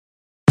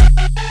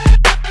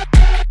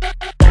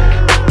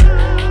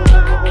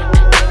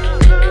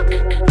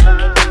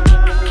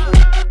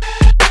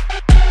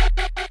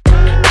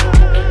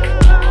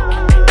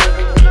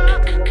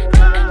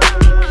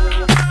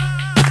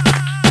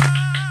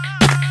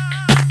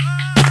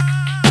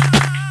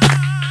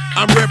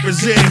I'm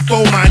representing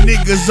for my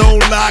niggas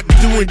on lock,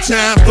 doing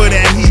time for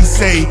that he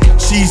say,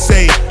 she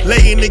say.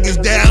 Laying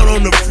niggas down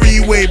on the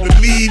freeway,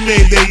 believe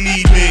me, they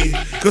need me.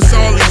 Cause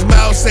all these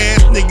mouse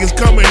ass niggas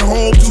coming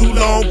home too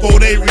long for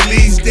they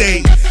release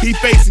date. He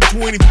facing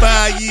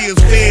 25 years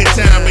fair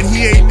time, and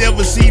he ain't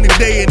never seen a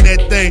day in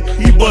that thing.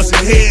 He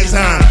busting heads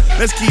high.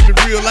 Let's keep it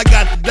real, I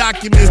got the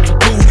documents to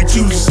prove that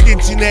you's a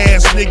snitching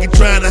ass nigga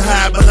trying to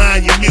hide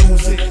behind your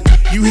music.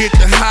 You hit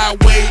the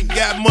highway,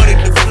 got money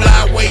to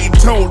fly away and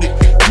told it.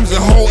 You's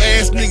a whole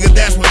ass nigga,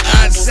 that's what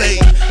I'd say.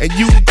 And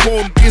you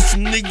quote get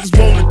some niggas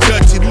wanna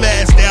touch it.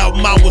 Last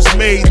album I was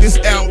made, this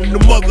album the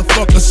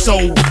motherfucker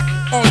sold.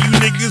 All you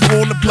niggas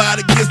wanna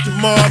plot against the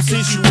mob.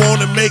 Since you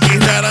wanna make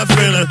it out, I'm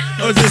finna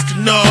adjust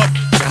the knob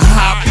to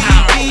high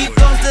power. Beat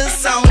comes the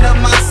sound of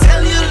my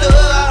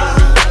cellular.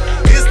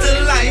 It's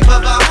the life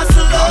of a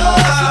hustler.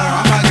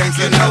 I'm a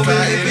gangster,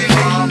 nobody be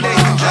in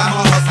danger.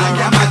 I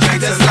got my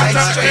drink just like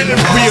straight.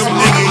 Real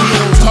nigga, he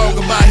don't talk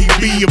about, he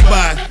be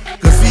about.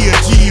 Cause he a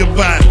G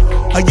about.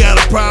 I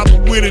got a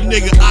problem with a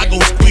nigga, I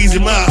gon' squeeze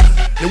him out.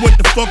 And what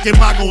the fuck am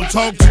I gon'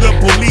 talk to the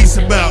police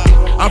about?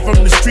 I'm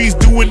from the streets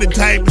doing the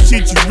type of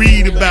shit you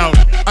read about.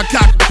 I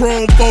cock a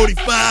chrome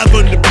 45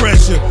 under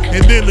pressure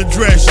and then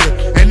address you.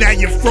 And now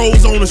you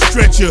froze on a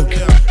stretcher.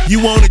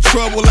 You wanted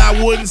trouble,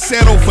 I wouldn't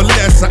settle for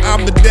lesser.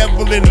 I'm the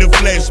devil in the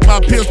flesh, my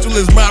pistol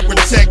is my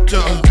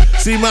protector.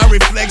 See my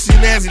reflection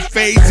as it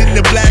fades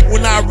into black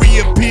when I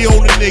reappear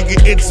on a nigga.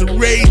 It's a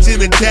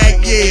raging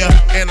attack, yeah.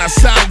 And I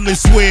solemnly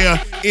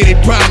swear, any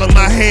problem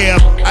I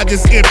have, I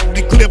just emptied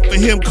the clip for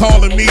him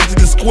calling me to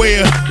the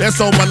square. That's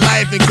on my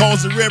life and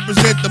cause to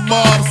represent the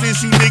mob.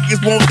 Since you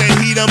niggas want that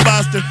heat, I'm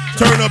about to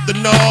turn up the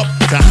knob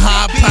to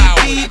high power.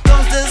 Beat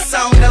comes the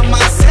sound of my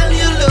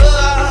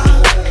cellular.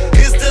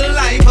 It's the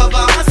life of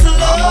a hustler.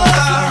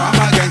 I'm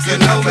a gangster,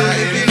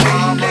 nobody be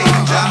in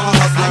danger.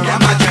 I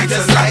got my drink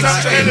just like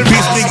straight.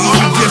 Bitch nigga,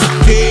 you just a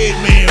dead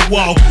man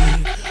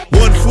walking.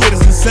 One foot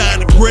is inside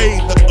the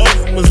grave, the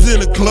other one's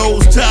in a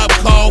closed top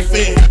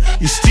coffin.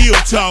 You still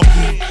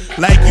talking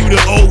like you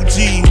the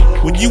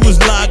OG. When you was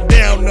locked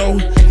down, no,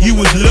 you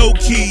was low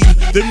key.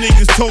 Them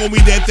niggas told me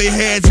that they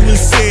had you in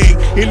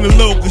SEG in the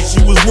locus.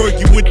 You was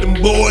working with them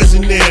boys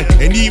in there,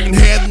 and even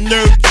had the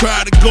nerve to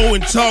try to go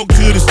and talk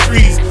to the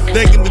streets,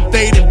 thinking that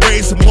they'd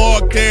embrace some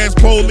marked ass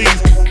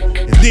police.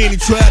 And then he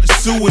tried to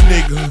sue a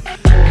nigga,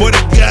 but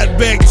it got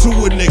back to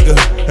a nigga.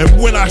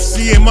 And when I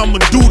see him, I'ma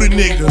do the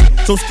nigga.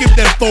 So skip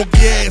that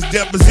funky ass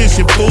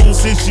deposition, fool.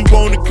 Since you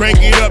wanna crank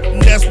it up,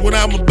 and that's what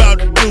I'm about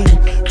to do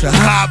to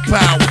high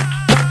power.